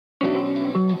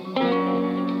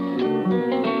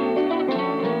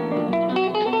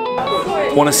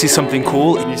Want to see something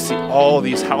cool? You see all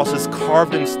these houses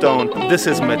carved in stone. This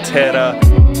is Matera.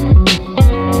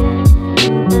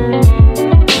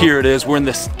 Here it is, we're in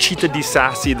the Città di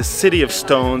Sassi, the city of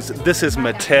stones. This is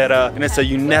Matera, and it's a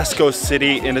UNESCO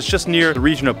city, and it's just near the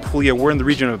region of Puglia. We're in the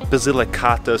region of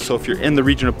Basilicata, so if you're in the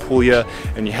region of Puglia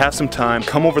and you have some time,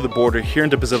 come over the border here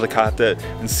into Basilicata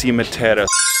and see Matera.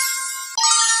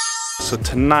 So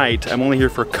tonight, I'm only here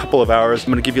for a couple of hours.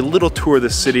 I'm gonna give you a little tour of the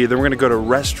city, then we're gonna go to a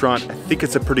restaurant. I think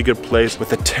it's a pretty good place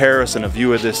with a terrace and a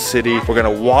view of this city. We're gonna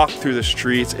walk through the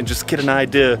streets and just get an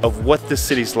idea of what this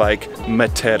city's like.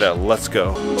 Matera, let's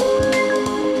go.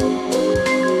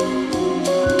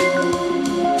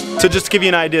 So just to give you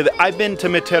an idea, that I've been to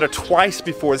Matera twice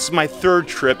before. This is my third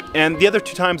trip, and the other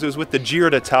two times it was with the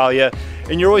Giro d'Italia,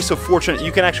 and you're always so fortunate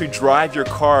you can actually drive your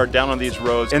car down on these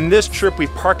roads. And this trip we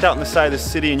parked out on the side of the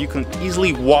city, and you can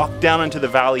easily walk down into the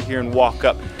valley here and walk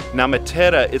up. Now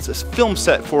Matera, it's a film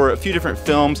set for a few different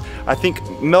films. I think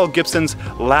Mel Gibson's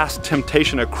Last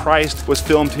Temptation of Christ was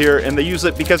filmed here, and they use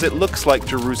it because it looks like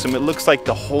Jerusalem. It looks like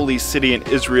the holy city in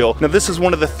Israel. Now this is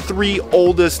one of the 3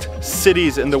 oldest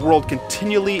cities in the world,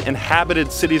 continually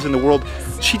inhabited cities in the world.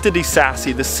 Città di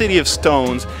Sassi, the city of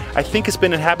stones. I think it's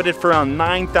been inhabited for around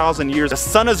 9,000 years. The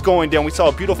sun is going down. We saw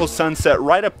a beautiful sunset.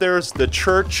 Right up there is the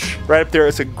church. Right up there,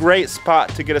 it's a great spot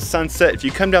to get a sunset. If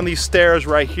you come down these stairs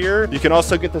right here, you can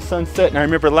also get the sunset. And I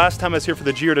remember last time I was here for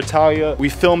the Giro d'Italia, we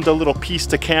filmed a little piece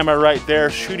to camera right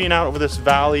there, shooting out over this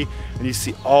valley, and you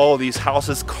see all these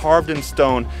houses carved in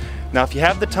stone. Now, if you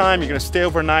have the time, you're gonna stay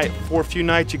overnight. For a few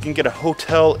nights, you can get a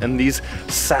hotel in these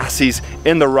sassis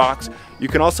in the rocks. You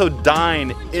can also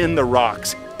dine in the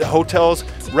rocks. The hotels,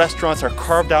 restaurants are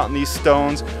carved out in these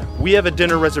stones. We have a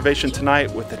dinner reservation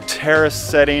tonight with a terrace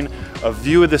setting, a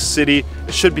view of the city.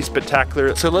 It should be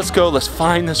spectacular. So let's go, let's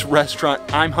find this restaurant.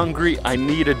 I'm hungry, I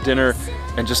need a dinner,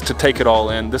 and just to take it all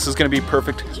in. This is gonna be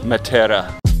perfect.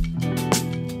 Matera.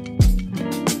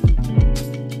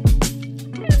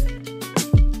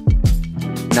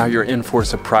 Now you're in for a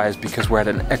surprise because we're at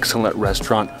an excellent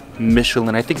restaurant,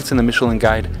 Michelin. I think it's in the Michelin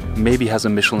guide, maybe has a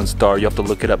Michelin star. You have to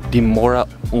look it up. Dimora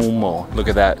Uomo. Look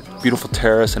at that, beautiful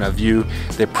terrace and a view.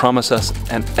 They promise us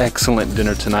an excellent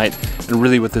dinner tonight. And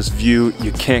really with this view,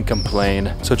 you can't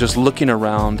complain. So just looking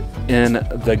around in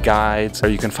the guides,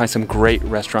 you can find some great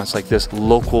restaurants like this,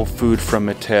 local food from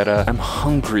Matera. I'm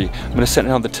hungry. I'm gonna sit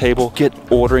down at the table, get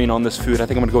ordering on this food. I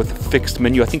think I'm gonna go with the fixed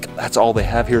menu. I think that's all they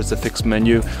have here is the fixed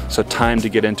menu. So time to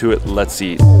get into it, let's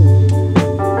eat.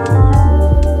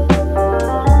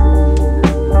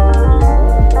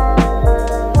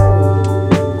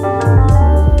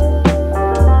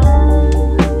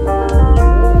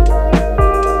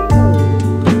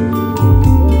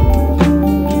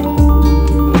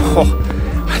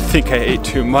 I think I ate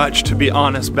too much, to be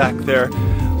honest, back there.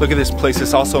 Look at this place,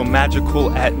 it's also magical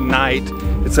at night.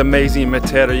 It's amazing,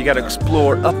 Matera. You gotta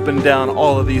explore up and down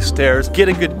all of these stairs. Get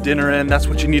a good dinner in, that's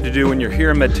what you need to do when you're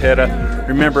here in Matera.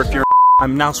 Remember, if you're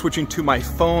I'm now switching to my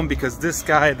phone because this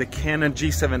guy, the Canon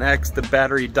G7X, the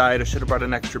battery died. I should have brought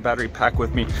an extra battery pack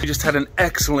with me. We just had an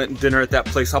excellent dinner at that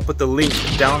place. I'll put the link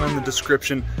down in the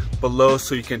description below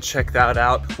so you can check that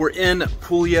out. We're in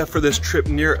Puglia for this trip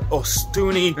near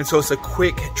Ostuni, and so it's a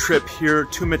quick trip here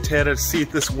to Matera to see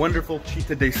this wonderful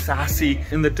Città di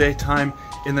Sassi in the daytime,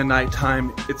 in the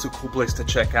nighttime. It's a cool place to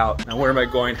check out. Now where am I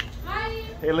going?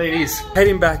 Hey ladies,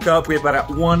 heading back up. We have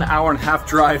about a 1.5 hour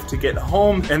drive to get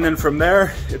home, and then from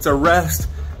there it's a rest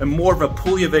and more of a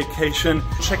Puglia vacation.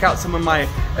 Check out some of my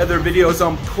other videos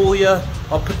on Puglia.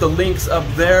 I'll put the links up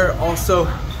there. Also,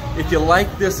 if you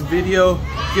like this video,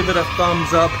 give it a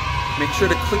thumbs up. Make sure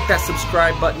to click that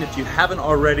subscribe button if you haven't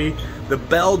already. The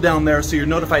bell down there so you're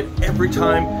notified every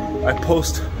time I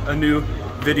post a new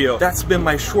video. That's been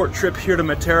my short trip here to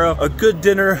Matera. A good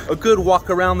dinner, a good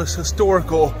walk around this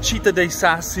historical Città di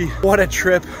Sassi. What a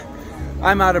trip.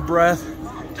 I'm out of breath.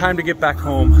 Time to get back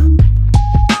home.